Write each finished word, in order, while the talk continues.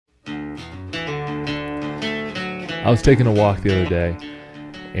I was taking a walk the other day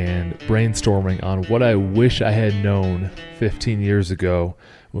and brainstorming on what I wish I had known 15 years ago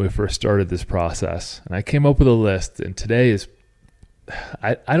when we first started this process. And I came up with a list, and today is,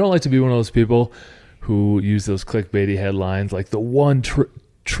 I don't like to be one of those people who use those clickbaity headlines like the one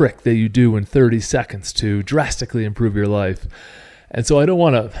trick that you do in 30 seconds to drastically improve your life. And so I don't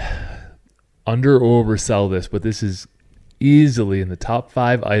want to under or oversell this, but this is easily in the top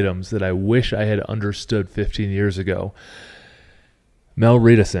 5 items that I wish I had understood 15 years ago. Mel,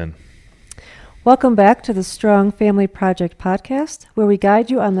 read us in. Welcome back to the Strong Family Project podcast, where we guide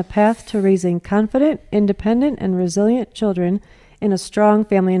you on the path to raising confident, independent, and resilient children in a strong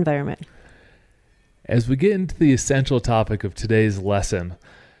family environment. As we get into the essential topic of today's lesson,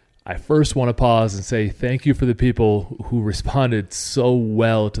 I first want to pause and say thank you for the people who responded so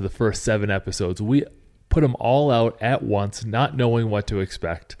well to the first 7 episodes. We put them all out at once, not knowing what to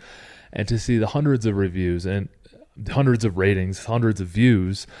expect. And to see the hundreds of reviews and hundreds of ratings, hundreds of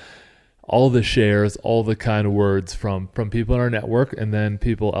views, all the shares, all the kind words from people in our network and then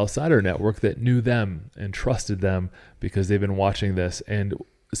people outside our network that knew them and trusted them because they've been watching this. And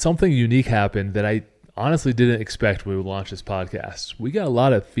something unique happened that I honestly didn't expect when we would launch this podcast. We got a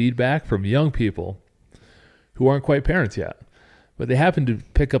lot of feedback from young people who aren't quite parents yet, but they happened to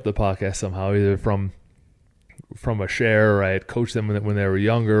pick up the podcast somehow, either from a share, or I had coached them when they were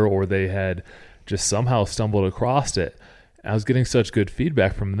younger, or they had just somehow stumbled across it. I was getting such good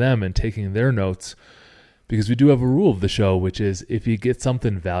feedback from them and taking their notes, because we do have a rule of the show, which is if you get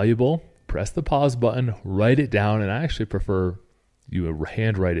something valuable, press the pause button, write it down, and I actually prefer you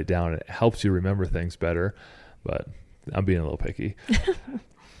handwrite it down. It helps you remember things better, but I'm being a little picky.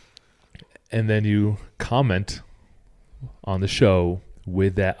 And then you comment on the show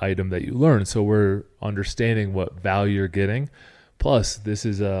with that item that you learned, so we're understanding what value you're getting. Plus, this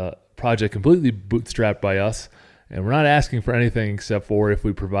is a project completely bootstrapped by us, and we're not asking for anything except for if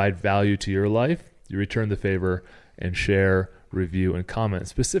we provide value to your life, you return the favor and share, review, and comment.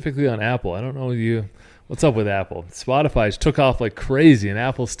 Specifically on Apple, I don't know what's up with Apple. Spotify's took off like crazy, and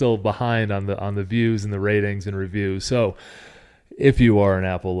Apple's still behind on the views and the ratings and reviews. So if you are an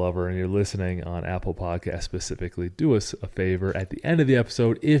Apple lover and you're listening on Apple Podcasts specifically, do us a favor at the end of the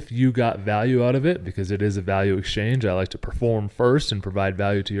episode. If you got value out of it, because it is a value exchange, I like to perform first and provide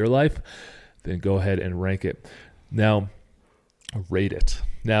value to your life, then go ahead and rank it. Now, rate it.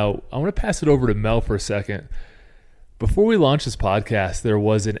 Now, I want to pass it over to Mel for a second. Before we launched this podcast, there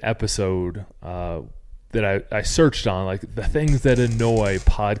was an episode that I searched on, like the things that annoy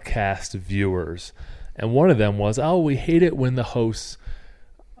podcast viewers. And one of them was, we hate it when the hosts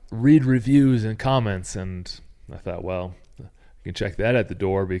read reviews and comments. And I thought, well, you can check that at the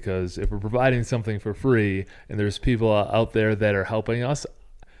door, because if we're providing something for free and there's people out there that are helping us,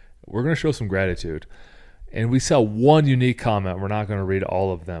 we're going to show some gratitude. And we saw one unique comment. We're not going to read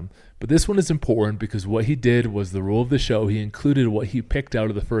all of them. But this one is important because what he did was the rule of the show. He included what he picked out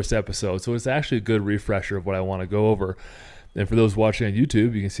of the first episode. So it's actually a good refresher of what I want to go over. And for those watching on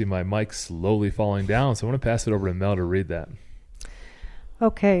YouTube, you can see my mic slowly falling down. So I want to pass it over to Mel to read that.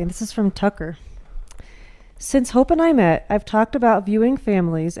 Okay, this is from Tucker. Since Hope and I met, I've talked about viewing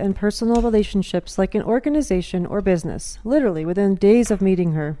families and personal relationships like an organization or business, literally within days of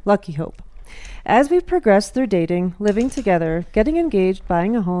meeting her. Lucky Hope. As we've progressed through dating, living together, getting engaged,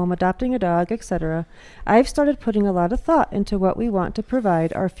 buying a home, adopting a dog, etc., I've started putting a lot of thought into what we want to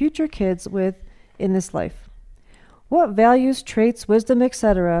provide our future kids with in this life. What values, traits, wisdom,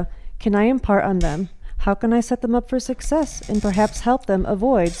 etc. can I impart on them? How can I set them up for success and perhaps help them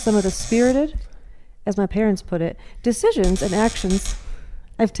avoid some of the spirited, as my parents put it, decisions and actions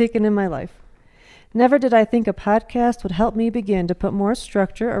I've taken in my life? Never did I think a podcast would help me begin to put more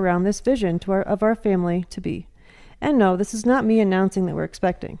structure around this vision of our family to be. And no, this is not me announcing that we're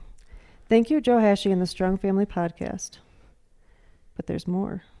expecting. Thank you, Joe Hashey and the Strong Family Podcast. But there's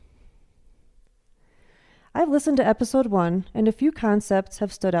more. I've listened to episode 1, and a few concepts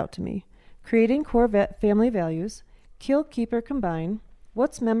have stood out to me. Creating core family values, kill, keep, or combine,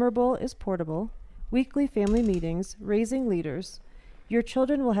 what's memorable is portable, weekly family meetings, raising leaders. Your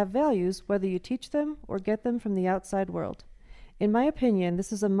children will have values whether you teach them or get them from the outside world. In my opinion,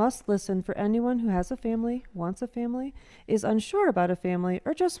 this is a must listen for anyone who has a family, wants a family, is unsure about a family,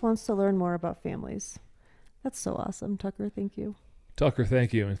 or just wants to learn more about families. That's so awesome, Tucker. Thank you. Tucker,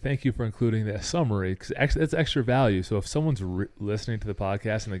 thank you. And thank you for including that summary, because that's extra value. So if someone's listening to the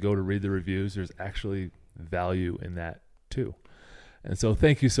podcast and they go to read the reviews, there's actually value in that too. And so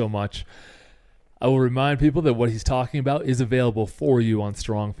thank you so much. I will remind people that what he's talking about is available for you on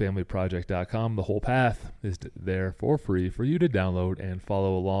strongfamilyproject.com. The whole path is there for free for you to download and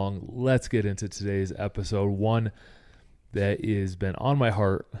follow along. Let's get into today's episode, one that has been on my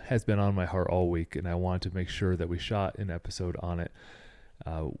heart all week, and I wanted to make sure that we shot an episode on it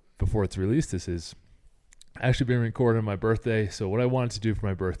before it's released. This is actually being recorded on my birthday, so what I wanted to do for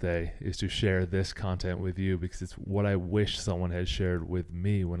my birthday is to share this content with you because it's what I wish someone had shared with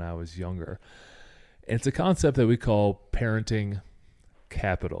me when I was younger. And it's a concept that we call parenting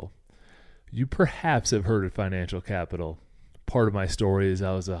capital. You perhaps have heard of financial capital. Part of my story is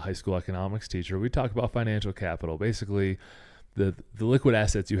I was a high school economics teacher. We talk about financial capital, basically the liquid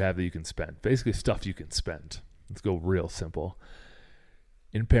assets you have that you can spend, basically stuff you can spend. Let's go real simple.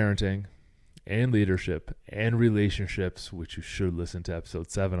 In parenting and leadership and relationships, which you should listen to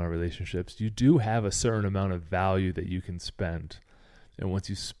episode 7 on relationships, you do have a certain amount of value that you can spend. And once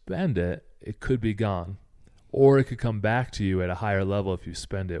you spend it, it could be gone, or it could come back to you at a higher level if you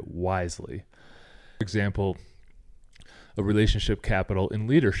spend it wisely. For example, a relationship capital in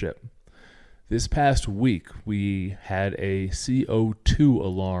leadership. This past week, we had a CO2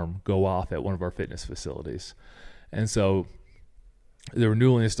 alarm go off at one of our fitness facilities. And so they were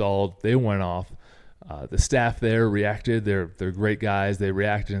newly installed. They went off. The staff there reacted. They're great guys. They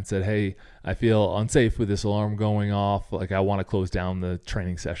reacted and said, hey, I feel unsafe with this alarm going off. Like, I want to close down the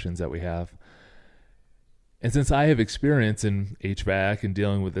training sessions that we have. And since I have experience in HVAC and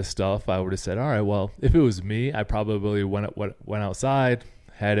dealing with this stuff, I would have said, all right, well, if it was me, I probably went outside,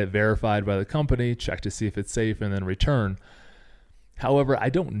 had it verified by the company, checked to see if it's safe, and then return. However, I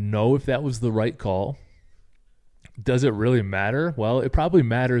don't know if that was the right call. Does it really matter? Well, it probably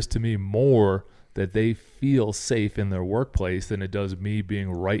matters to me more that they feel safe in their workplace than it does me being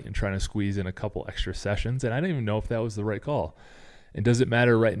right and trying to squeeze in a couple extra sessions. And I don't even know if that was the right call. And does it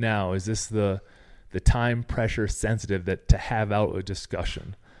matter right now? Is this the time pressure sensitive that to have out a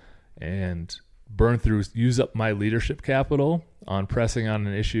discussion and use up my leadership capital on pressing on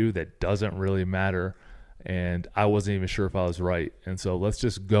an issue that doesn't really matter? And I wasn't even sure if I was right. And so let's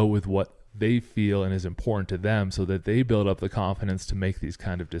just go with what they feel and is important to them so that they build up the confidence to make these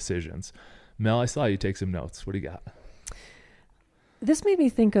kind of decisions. Mel, I saw you take some notes. What do you got? This made me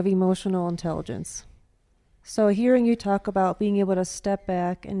think of emotional intelligence. So hearing you talk about being able to step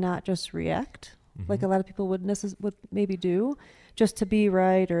back and not just react, like a lot of people would maybe do, just to be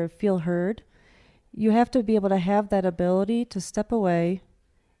right or feel heard. You have to be able to have that ability to step away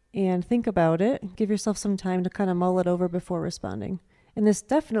and think about it, give yourself some time to kind of mull it over before responding. And this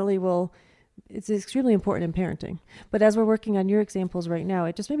definitely it's extremely important in parenting. But as we're working on your examples right now,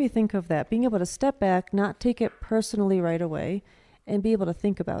 it just made me think of that, being able to step back, not take it personally right away, and be able to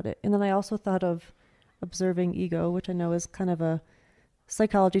think about it. And then I also thought of observing ego, which I know is kind of a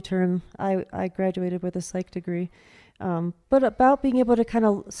psychology term. I graduated with a psych degree. But about being able to kind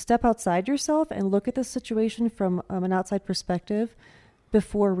of step outside yourself and look at the situation from an outside perspective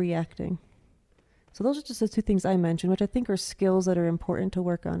before reacting. So those are just the two things I mentioned, which I think are skills that are important to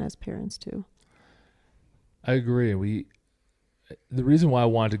work on as parents too. I agree. The reason why I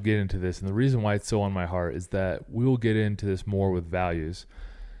wanted to get into this and the reason why it's so on my heart is that we will get into this more with values.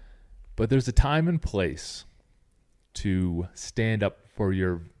 But there's a time and place to stand up for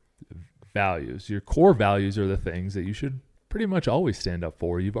your values. Your core values are the things that you should pretty much always stand up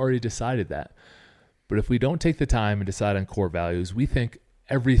for. You've already decided that. But if we don't take the time and decide on core values, we think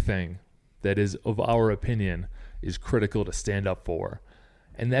everything that is of our opinion is critical to stand up for.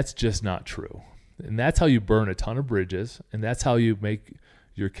 And that's just not true. And that's how you burn a ton of bridges. And that's how you make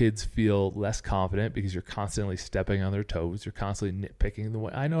your kids feel less confident because you're constantly stepping on their toes. You're constantly nitpicking the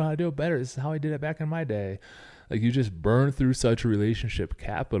way, I know how to do it better. This is how I did it back in my day. Like, you just burn through such relationship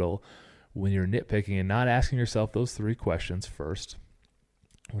capital when you're nitpicking and not asking yourself those 3 questions first.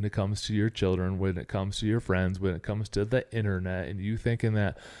 When it comes to your children, when it comes to your friends, when it comes to the internet, and you thinking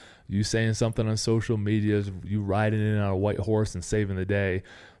that you saying something on social media is you riding in on a white horse and saving the day.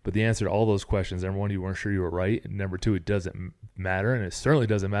 But the answer to all those questions, number 1, you weren't sure you were right. And number 2, it doesn't matter. And it certainly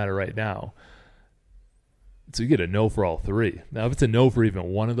doesn't matter right now. So you get a no for all 3. Now, if it's a no for even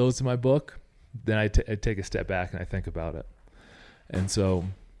one of those in my book, then I take a step back and I think about it. And so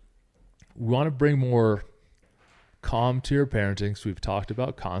we want to bring more calm to your parenting. So we've talked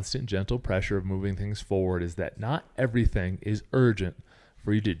about constant, gentle pressure of moving things forward, is that not everything is urgent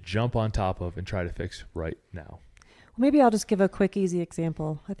for you to jump on top of and try to fix right now. Well, maybe I'll just give a quick, easy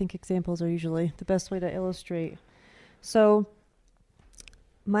example. I think examples are usually the best way to illustrate. So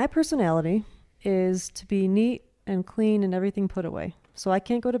my personality is to be neat and clean and everything put away. So I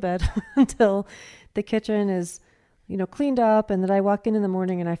can't go to bed until the kitchen is, cleaned up, and then I walk in the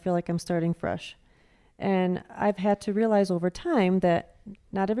morning and I feel like I'm starting fresh. And I've had to realize over time that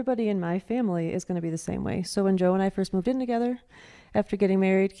not everybody in my family is going to be the same way. So when Joe and I first moved in together, after getting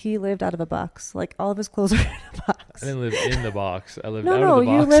married, he lived out of a box. Like all of his clothes were in a box. I didn't live in the box. I lived No, out no, of the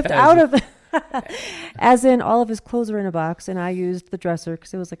box. you lived out of as in all of his clothes were in a box, and I used the dresser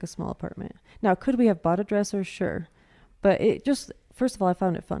because it was like a small apartment. Now, could we have bought a dresser? Sure. But it just, first of all, I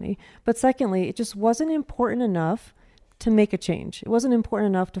found it funny. But secondly, it just wasn't important enough to make a change. It wasn't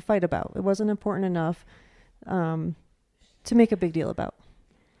important enough to fight about. It wasn't important enough to make a big deal about.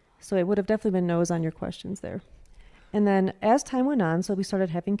 So it would have definitely been no's on your questions there. And then as time went on, so we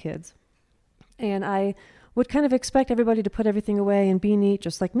started having kids. And I would kind of expect everybody to put everything away and be neat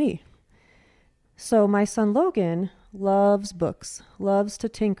just like me. So my son Logan loves books, loves to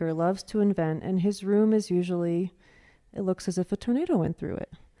tinker, loves to invent, and his room is usually, it looks as if a tornado went through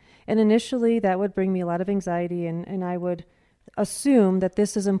it. And initially that would bring me a lot of anxiety, and I would assume that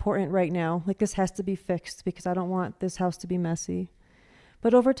this is important right now, like this has to be fixed because I don't want this house to be messy.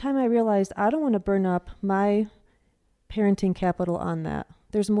 But over time I realized I don't want to burn up my parenting capital on that.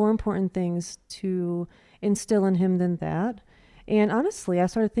 There's more important things to instill in him than that. And honestly, I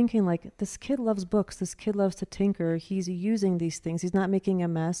started thinking like, this kid loves books. This kid loves to tinker. He's using these things. He's not making a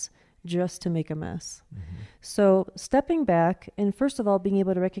mess just to make a mess. Mm-hmm. So stepping back and first of all, being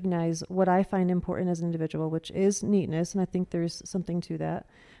able to recognize what I find important as an individual, which is neatness. And I think there's something to that,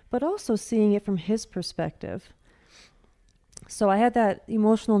 but also seeing it from his perspective. So I had that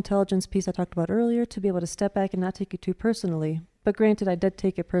emotional intelligence piece I talked about earlier to be able to step back and not take it too personally. But granted, I did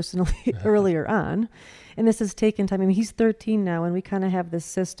take it personally earlier on. And this has taken time. I mean, he's 13 now, and we kind of have this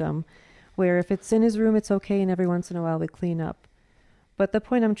system where if it's in his room, it's okay, and every once in a while we clean up. But the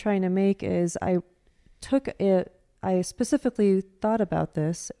point I'm trying to make is I specifically thought about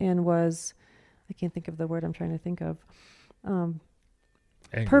this and I can't think of the word I'm trying to think of,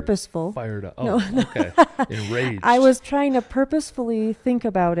 Angry, purposeful. Fired up. No. Okay. Enraged. I was trying to purposefully think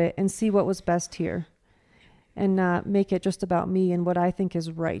about it and see what was best here and not make it just about me and what I think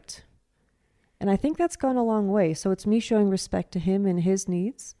is right. And I think that's gone a long way. So it's me showing respect to him and his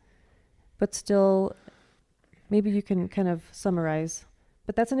needs, but still, maybe you can kind of summarize.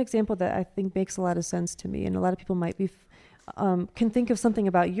 But that's an example that I think makes a lot of sense to me. And a lot of people might be, can think of something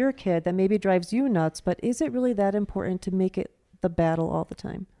about your kid that maybe drives you nuts, but is it really that important to make it the battle all the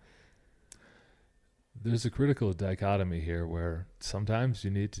time? There's a critical dichotomy here where sometimes you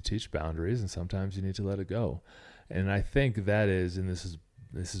need to teach boundaries and sometimes you need to let it go. And I think that is, and this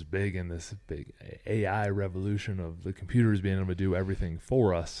is big in this big AI revolution of the computers being able to do everything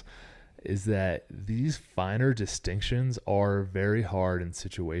for us, is that these finer distinctions are very hard and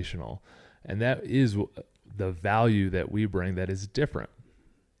situational. And that is the value that we bring that is different.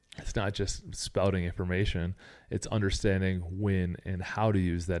 It's not just spouting information, it's understanding when and how to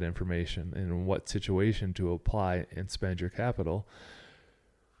use that information and in what situation to apply and spend your capital.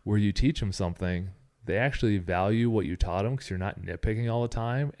 Where you teach them something, they actually value what you taught them because you're not nitpicking all the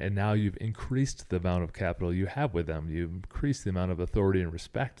time, and now you've increased the amount of capital you have with them. You've increased the amount of authority and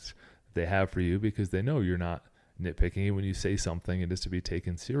respect they have for you because they know you're not nitpicking when you say something it is to be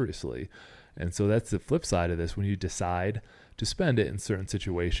taken seriously. And so that's the flip side of this. When you decide to spend it in certain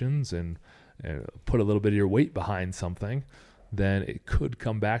situations and put a little bit of your weight behind something, then it could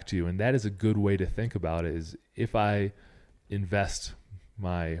come back to you. And that is a good way to think about it, is if I invest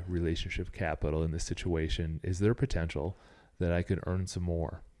my relationship capital in this situation, is there potential that I could earn some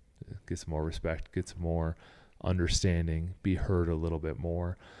more, get some more respect, get some more understanding, be heard a little bit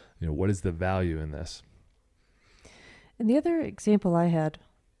more? What is the value in this? And the other example I had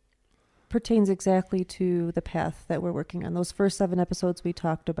pertains exactly to the path that we're working on. Those first 7 episodes we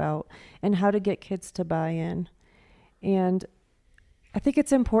talked about and how to get kids to buy in. And I think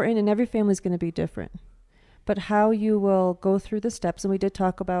it's important, and every family is going to be different, but how you will go through the steps. And we did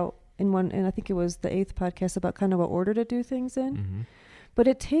talk about and I think it was the 8th podcast about kind of what order to do things in. Mm-hmm. But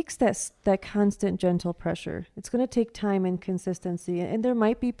it takes that constant gentle pressure. It's going to take time and consistency, and there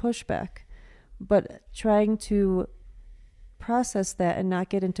might be pushback, but trying to process that and not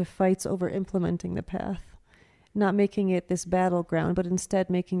get into fights over implementing the path, not making it this battleground, but instead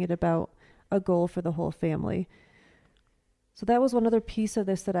making it about a goal for the whole family. So that was one other piece of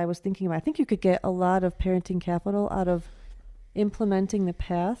this that I was thinking about. I think you could get a lot of parenting capital out of implementing the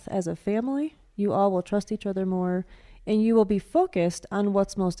path as a family. You all will trust each other more, and you will be focused on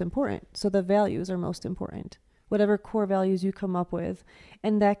what's most important. So the values are most important, whatever core values you come up with.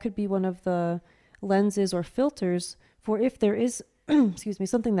 And that could be one of the lenses or filters for if there is,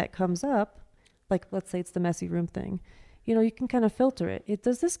 something that comes up, like let's say it's the messy room thing, you can kind of filter it.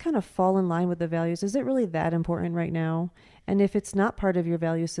 Does this kind of fall in line with the values? Is it really that important right now? And if it's not part of your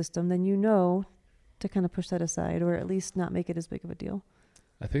value system, then to kind of push that aside, or at least not make it as big of a deal?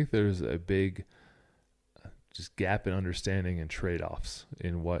 I think there's a big just gap in understanding and trade-offs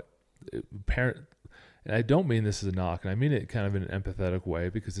in what parent, and I don't mean this as a knock, and I mean it kind of in an empathetic way,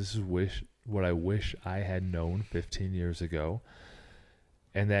 because this is what I wish I had known 15 years ago.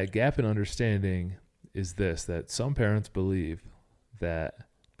 And that gap in understanding is this, that some parents believe that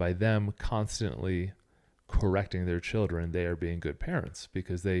by them constantly correcting their children, they are being good parents,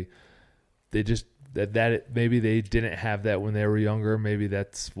 because they just maybe they didn't have that when they were younger. Maybe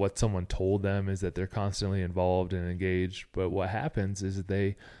that's what someone told them, is that they're constantly involved and engaged. But what happens is that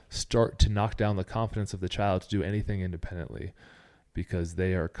they start to knock down the confidence of the child to do anything independently, because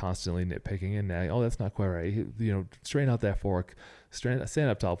they are constantly nitpicking and nagging. Oh, that's not quite right. Straighten out that fork, stand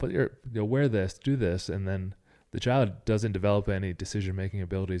up tall, wear this, do this. And then the child doesn't develop any decision-making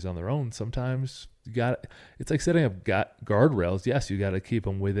abilities on their own. Sometimes it's like setting up guardrails. Yes, you got to keep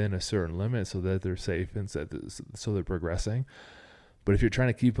them within a certain limit so that they're safe and so they're progressing. But if you're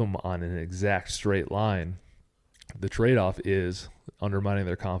trying to keep them on an exact straight line, the trade-off is undermining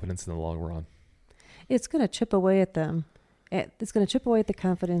their confidence in the long run. It's going to chip away at them. It's going to chip away at the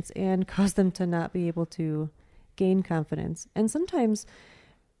confidence and cause them to not be able to gain confidence. And sometimes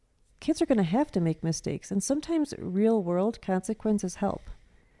kids are going to have to make mistakes, and sometimes real world consequences help.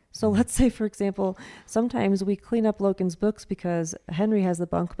 So let's say, for example, sometimes we clean up Logan's books because Henry has the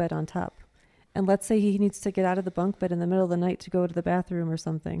bunk bed on top. And let's say he needs to get out of the bunk bed in the middle of the night to go to the bathroom or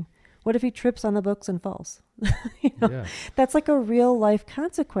something. What if he trips on the books and falls? Yeah. That's like a real life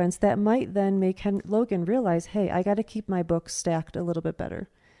consequence that might then make Logan realize, hey, I got to keep my books stacked a little bit better.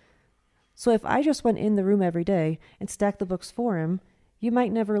 So if I just went in the room every day and stacked the books for him, you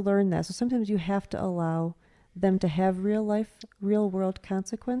might never learn that. So sometimes you have to allow them to have real world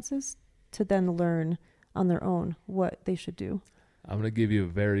consequences to then learn on their own what they should do. I'm going to give you a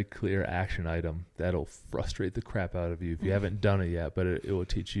very clear action item that'll frustrate the crap out of you if you haven't done it yet, but it will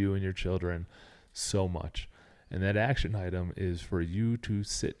teach you and your children so much. And that action item is for you to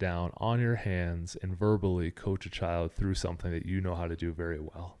sit down on your hands and verbally coach a child through something that you know how to do very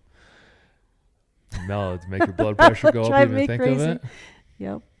well. Mel, to make your blood pressure go up, even think crazy. of it.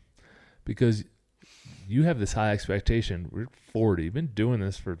 Yep. Because you have this high expectation. We're 40. You've been doing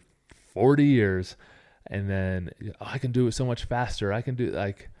this for 40 years. And then I can do it so much faster. I can do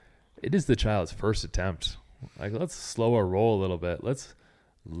it is the child's first attempt. Let's slow our roll a little bit. Let's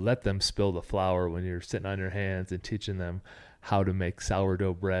let them spill the flour when you're sitting on your hands and teaching them how to make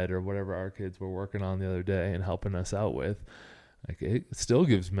sourdough bread or whatever our kids were working on the other day and helping us out with. It still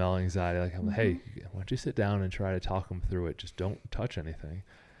gives Mel anxiety. I'm like, hey, why don't you sit down and try to talk them through it? Just don't touch anything.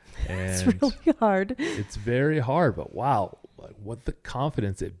 And it's really hard. It's very hard, but wow, what the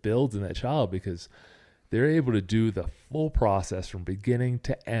confidence it builds in that child, because they're able to do the full process from beginning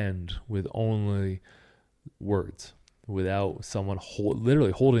to end with only words, without someone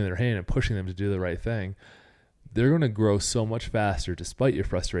literally holding their hand and pushing them to do the right thing. They're going to grow so much faster despite your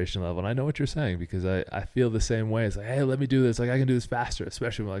frustration level. And I know what you're saying, because I feel the same way. It's like, hey, let me do this. I can do this faster,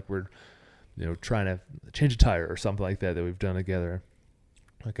 especially when we're trying to change a tire or something like that we've done together.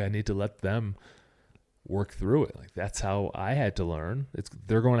 I need to let them work through it. That's how I had to learn.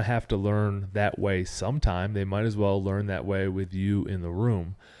 They're going to have to learn that way sometime. They might as well learn that way with you in the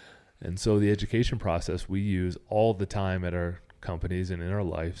room. And so the education process we use all the time at our companies and in our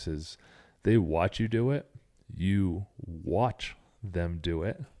lives is they watch you do it. You watch them do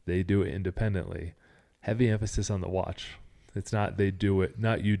it. They do it independently. Heavy emphasis on the watch. It's not they do it,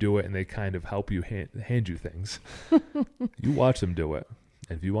 not you do it, and they kind of help you hand you things. You watch them do it.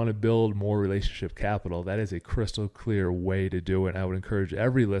 And if you want to build more relationship capital, that is a crystal clear way to do it. And I would encourage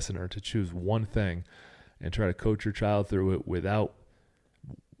every listener to choose one thing and try to coach your child through it without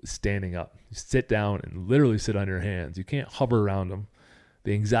standing up. You sit down and literally sit on your hands. You can't hover around them.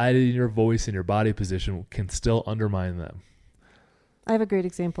 The anxiety in your voice and your body position can still undermine them. I have a great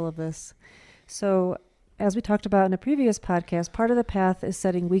example of this. So as we talked about in a previous podcast, part of the path is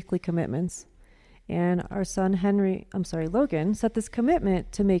setting weekly commitments. And our son Logan set this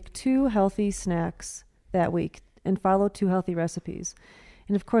commitment to make 2 healthy snacks that week and follow 2 healthy recipes.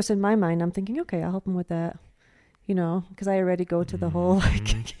 And of course, in my mind, I'm thinking, okay, I'll help him with that, because I already go to the whole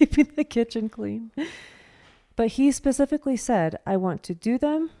keeping the kitchen clean. But he specifically said, I want to do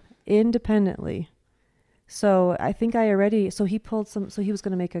them independently. So I think he pulled so he was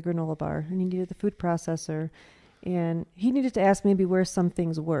going to make a granola bar, and he needed the food processor, and he needed to ask maybe where some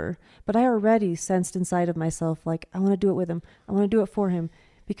things were. But I already sensed inside of myself, I want to do it with him. I want to do it for him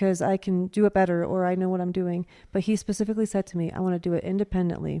because I can do it better, or I know what I'm doing. But he specifically said to me, I want to do it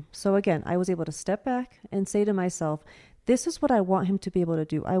independently. So again, I was able to step back and say to myself, this is what I want him to be able to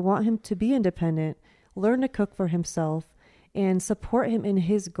do. I want him to be independent learn to cook for himself, and support him in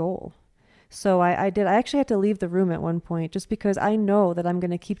his goal. So I actually had to leave the room at one point just because I know that I'm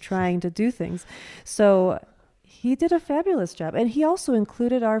going to keep trying to do things. So he did a fabulous job. And he also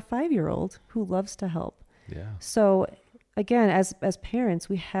included our 5-year-old who loves to help. Yeah. So again, as parents,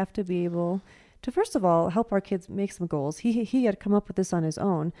 we have to be able to, first of all, help our kids make some goals. He had come up with this on his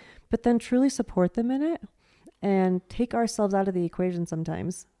own, but then truly support them in it and take ourselves out of the equation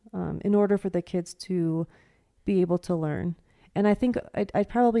sometimes in order for the kids to be able to learn. And I think I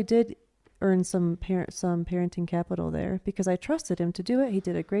probably did earn some parenting capital there because I trusted him to do it. He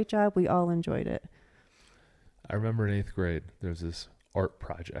did a great job. We all enjoyed it. I remember in 8th grade, there was this art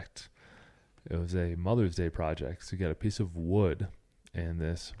project. It was a Mother's Day project. So you got a piece of wood and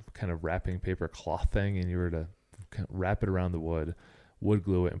this kind of wrapping paper cloth thing, and you were to kind of wrap it around the wood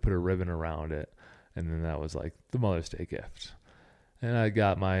glue it, and put a ribbon around it. And then that was like the Mother's Day gift. And I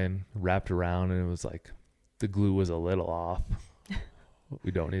got mine wrapped around, and it was like the glue was a little off.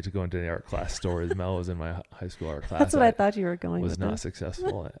 We don't need to go into any art class stories. Mel was in my high school art class. That's what I thought you were going was with. Not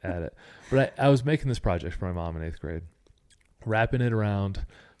successful at it. But I was making this project for my mom in 8th grade, wrapping it around,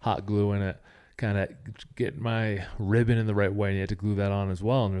 hot glue in it, kind of getting my ribbon in the right way. And you had to glue that on as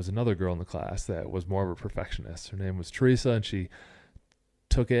well. And there was another girl in the class that was more of a perfectionist. Her name was Teresa, and she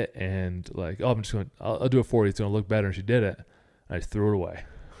took it and like, oh, I'll do it for you. It's going to look better. And she did it. I just threw it away.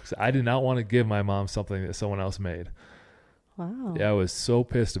 So I did not want to give my mom something that someone else made. Wow. Yeah, I was so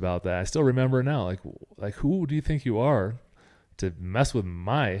pissed about that. I still remember it now. Like who do you think you are to mess with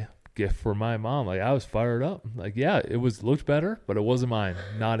my gift for my mom? Like, I was fired up. Like, yeah, it looked better, but it wasn't mine.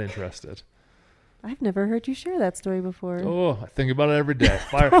 Not interested. I've never heard you share that story before. Oh, I think about it every day.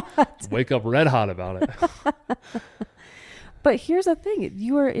 Wake up red hot about it. But here's the thing.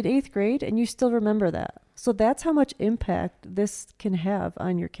 You were in 8th grade and you still remember that. So that's how much impact this can have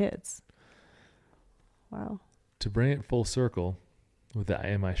on your kids. Wow. To bring it full circle with the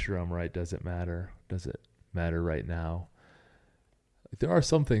am I sure I'm right? Does it matter? Does it matter right now? There are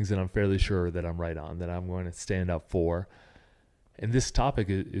some things that I'm fairly sure that I'm right on, that I'm going to stand up for. And this topic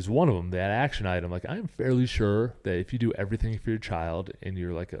is one of them, that action item. Like, I'm fairly sure that if you do everything for your child and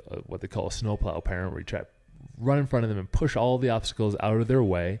you're like a what they call a snowplow parent, where you try to run in front of them and push all the obstacles out of their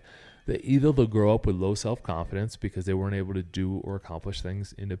way, that either they'll grow up with low self-confidence because they weren't able to do or accomplish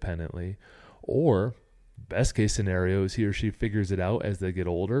things independently, or best case scenario is he or she figures it out as they get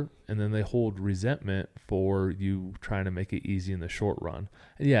older, and then they hold resentment for you trying to make it easy in the short run.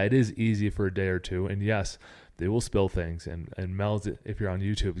 And yeah, it is easy for a day or two, and yes, they will spill things. And Mel's, if you're on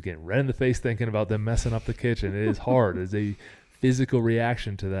YouTube, is getting red in the face thinking about them messing up the kitchen. It is hard. It's a physical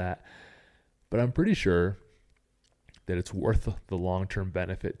reaction to that. But I'm pretty sure that it's worth the long-term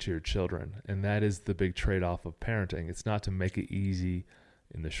benefit to your children, and that is the big trade-off of parenting. It's not to make it easy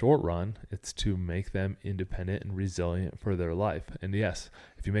in the short run, it's to make them independent and resilient for their life. And yes,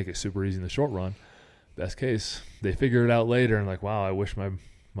 if you make it super easy in the short run, best case, they figure it out later and like, wow, I wish my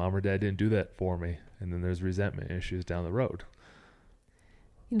mom or dad didn't do that for me. And then there's resentment issues down the road.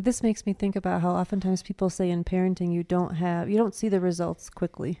 You know, this makes me think about how oftentimes people say in parenting you don't see the results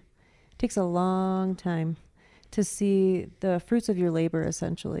quickly. It takes a long time to see the fruits of your labor,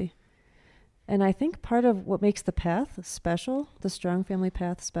 essentially. And I think part of what makes the path special, the Strong Family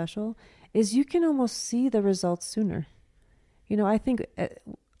Path special, is you can almost see the results sooner. You know, I think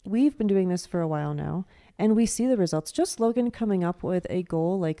we've been doing this for a while now, and we see the results. Just Logan coming up with a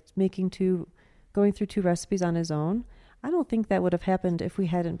goal, like going through 2 recipes on his own, I don't think that would have happened if we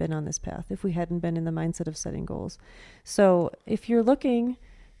hadn't been on this path, if we hadn't been in the mindset of setting goals. So if you're looking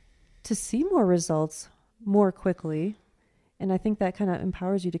to see more results more quickly, and I think that kind of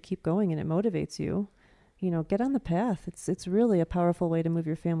empowers you to keep going and it motivates you, you know, get on the path. It's really a powerful way to move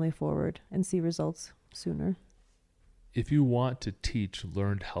your family forward and see results sooner. If you want to teach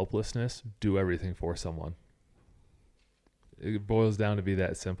learned helplessness, do everything for someone. It boils down to be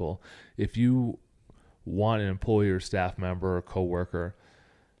that simple. If you want an employee or staff member or coworker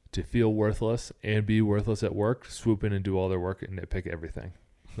to feel worthless and be worthless at work, swoop in and do all their work and nitpick everything.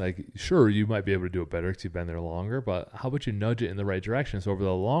 Like, sure, you might be able to do it better because you've been there longer, but how about you nudge it in the right direction? So over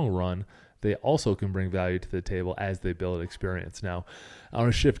the long run, they also can bring value to the table as they build experience. Now, I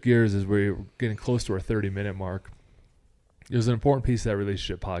want to shift gears as we're getting close to our 30-minute mark. There's an important piece of that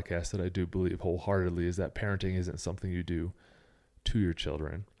relationship podcast that I do believe wholeheartedly is that parenting isn't something you do to your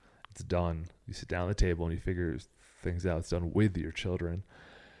children. It's done. You sit down at the table and you figure things out. It's done with your children.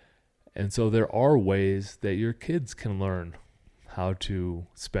 And so there are ways that your kids can learn how to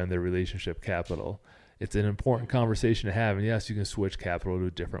spend their relationship capital. It's an important conversation to have. And yes, you can switch capital to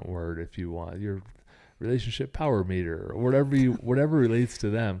a different word if you want. Your relationship power meter or whatever relates to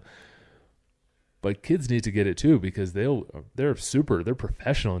them. But kids need to get it too, because they're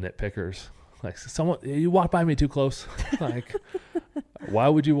professional nitpickers. Like, you walk by me too close. Like, why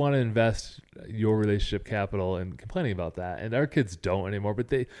would you want to invest your relationship capital in complaining about that? And our kids don't anymore,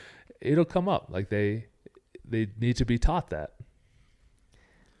 but it'll come up. Like, they need to be taught that.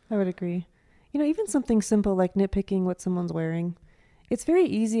 I would agree. Even something simple like nitpicking what someone's wearing. It's very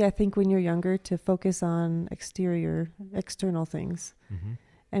easy, I think, when you're younger to focus on external things. Mm-hmm.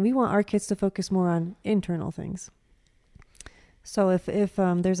 And we want our kids to focus more on internal things. So if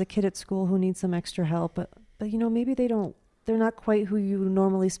there's a kid at school who needs some extra help, but maybe they're not quite who you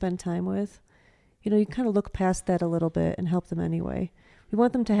normally spend time with, you kind of look past that a little bit and help them anyway. We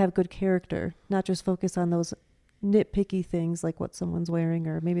want them to have good character, not just focus on those nitpicky things like what someone's wearing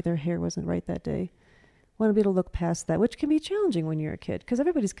or maybe their hair wasn't right that day. Want to be able to look past that, which can be challenging when you're a kid because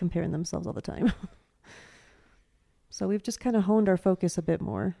everybody's comparing themselves all the time. So we've just kind of honed our focus a bit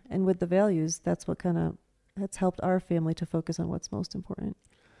more. And with the values, that's helped our family to focus on what's most important.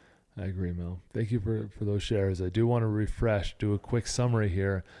 I agree, Mel. Thank you for those shares. I do want to do a quick summary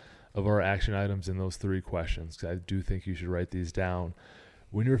here of our action items in those 3 questions, because I do think you should write these down.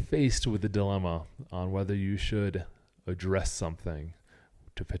 When you're faced with a dilemma on whether you should address something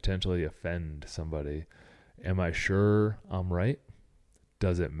to potentially offend somebody, am I sure I'm right?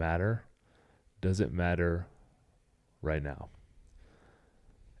 Does it matter? Does it matter right now?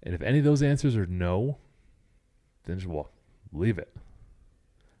 And if any of those answers are no, then just leave it.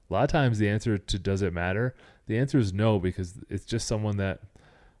 A lot of times the answer to does it matter, the answer is no, because it's just someone that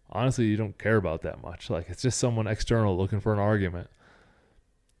honestly you don't care about that much. Like, it's just someone external looking for an argument.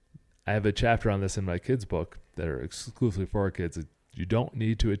 I have a chapter on this in my kids' book that are exclusively for our kids. You don't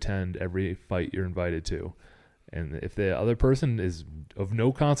need to attend every fight you're invited to. And if the other person is of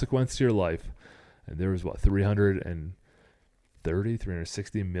no consequence to your life, and there was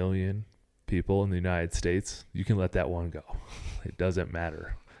 360 million people in the United States, you can let that one go. It doesn't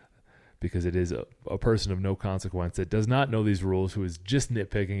matter, because it is a person of no consequence that does not know these rules, who is just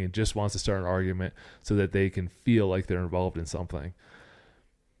nitpicking and just wants to start an argument so that they can feel like they're involved in something.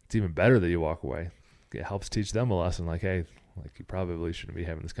 It's even better that you walk away. It helps teach them a lesson, like, hey, like, you probably shouldn't be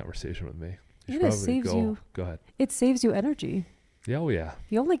having this conversation with me. It saves you. Go ahead. It saves you energy. Yeah, oh yeah.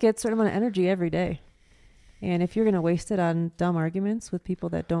 You only get a certain amount of energy every day. And if you're going to waste it on dumb arguments with people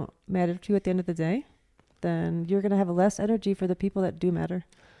that don't matter to you at the end of the day, then you're going to have less energy for the people that do matter.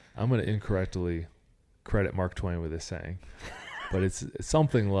 I'm going to incorrectly credit Mark Twain with this saying, but it's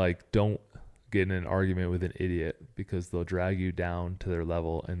something like, don't get in an argument with an idiot, because they'll drag you down to their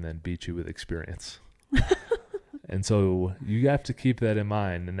level and then beat you with experience. And so you have to keep that in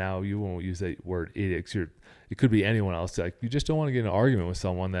mind. And now you won't use that word idiot. It could be anyone else. Like, you just don't want to get in an argument with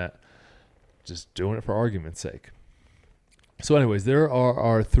someone that just doing it for argument's sake. So anyways, there are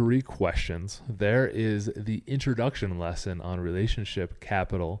our 3 questions. There is the introduction lesson on relationship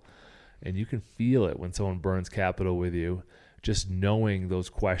capital, and you can feel it when someone burns capital with you, just knowing those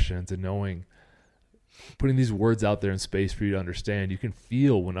questions and putting these words out there in space for you to understand. You can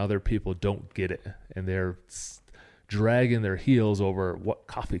feel when other people don't get it and they're dragging their heels over what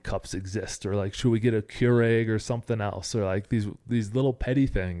coffee cups exist, or like, should we get a Keurig or something else, or like these little petty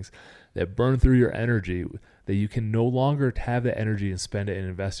things that burn through your energy, that you can no longer have that energy and spend it and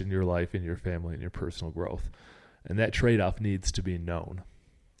invest in your life and your family and your personal growth. And that trade-off needs to be known.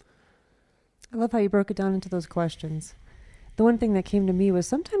 I love how you broke it down into those questions. The one thing that came to me was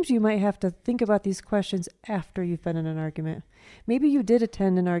sometimes you might have to think about these questions after you've been in an argument. Maybe you did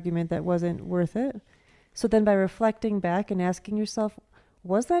attend an argument that wasn't worth it. So then by reflecting back and asking yourself,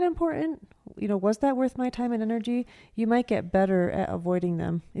 was that important? Was that worth my time and energy? You might get better at avoiding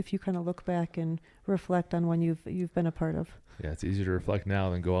them if you kind of look back and reflect on when you've been a part of. Yeah, it's easier to reflect now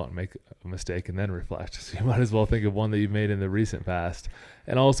than go out and make a mistake and then reflect. So you might as well think of one that you've made in the recent past.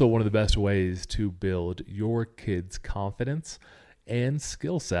 And also, one of the best ways to build your kids' confidence and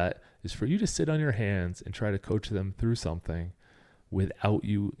skill set is for you to sit on your hands and try to coach them through something without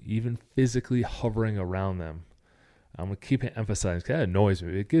you even physically hovering around them. I'm going to keep emphasizing, because that annoys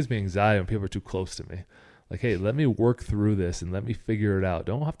me. It gives me anxiety when people are too close to me. Like, hey, let me work through this and let me figure it out.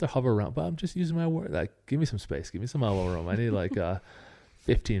 Don't have to hover around, but I'm just using my word. Like, give me some space. Give me some elbow room. I need like a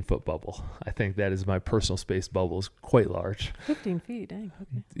 15-foot bubble. I think that is my personal space bubble is quite large. 15 feet, dang.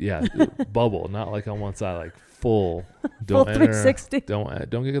 Okay. Yeah, bubble, not like on one side, like full. Full 360.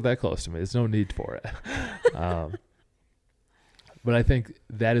 Don't get that close to me. There's no need for it. But I think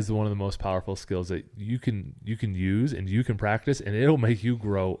that is one of the most powerful skills that you can use and you can practice, and it'll make you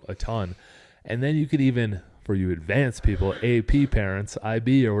grow a ton. And then you could even, for you advanced people, AP parents,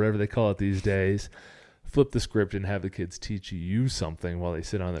 IB or whatever they call it these days, flip the script and have the kids teach you something while they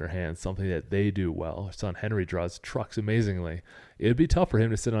sit on their hands, something that they do well. Our son Henry draws trucks amazingly. It'd be tough for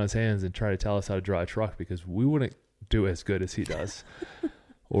him to sit on his hands and try to tell us how to draw a truck because we wouldn't do as good as he does.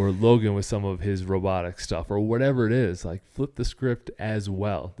 Or Logan with some of his robotic stuff or whatever it is. Like, flip the script as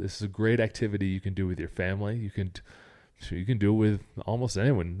well. This is a great activity you can do with your family. You can do it with almost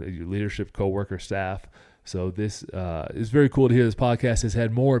anyone, your leadership, coworker, staff. So this is very cool to hear. This podcast has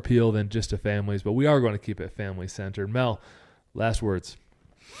had more appeal than just to families, but we are going to keep it family-centered. Mel, last words.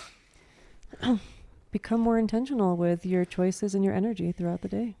 Become more intentional with your choices and your energy throughout the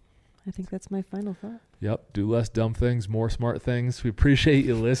day. I think that's my final thought. Yep. Do less dumb things, more smart things. We appreciate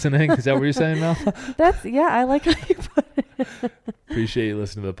you listening. Is that what you're saying, Mel? I like how you put it. Appreciate you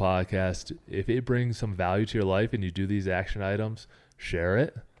listening to the podcast. If it brings some value to your life and you do these action items, share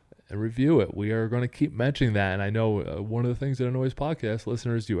it and review it. We are going to keep mentioning that. And I know one of the things that annoys podcast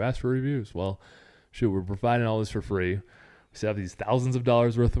listeners, you ask for reviews. Well, shoot, we're providing all this for free. We still have these thousands of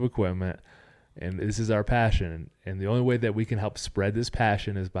dollars worth of equipment. And this is our passion. And the only way that we can help spread this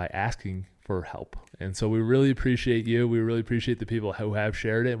passion is by asking for help. And so we really appreciate you. We really appreciate the people who have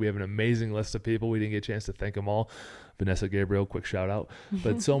shared it. We have an amazing list of people. We didn't get a chance to thank them all. Vanessa Gabriel, quick shout out.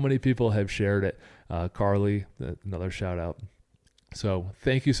 But so many people have shared it. Carly, another shout out. So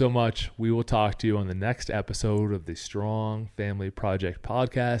thank you so much. We will talk to you on the next episode of the Strong Family Project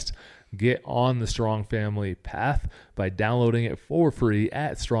podcast. Get on the Strong Family path by downloading it for free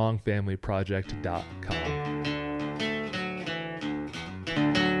at strongfamilyproject.com.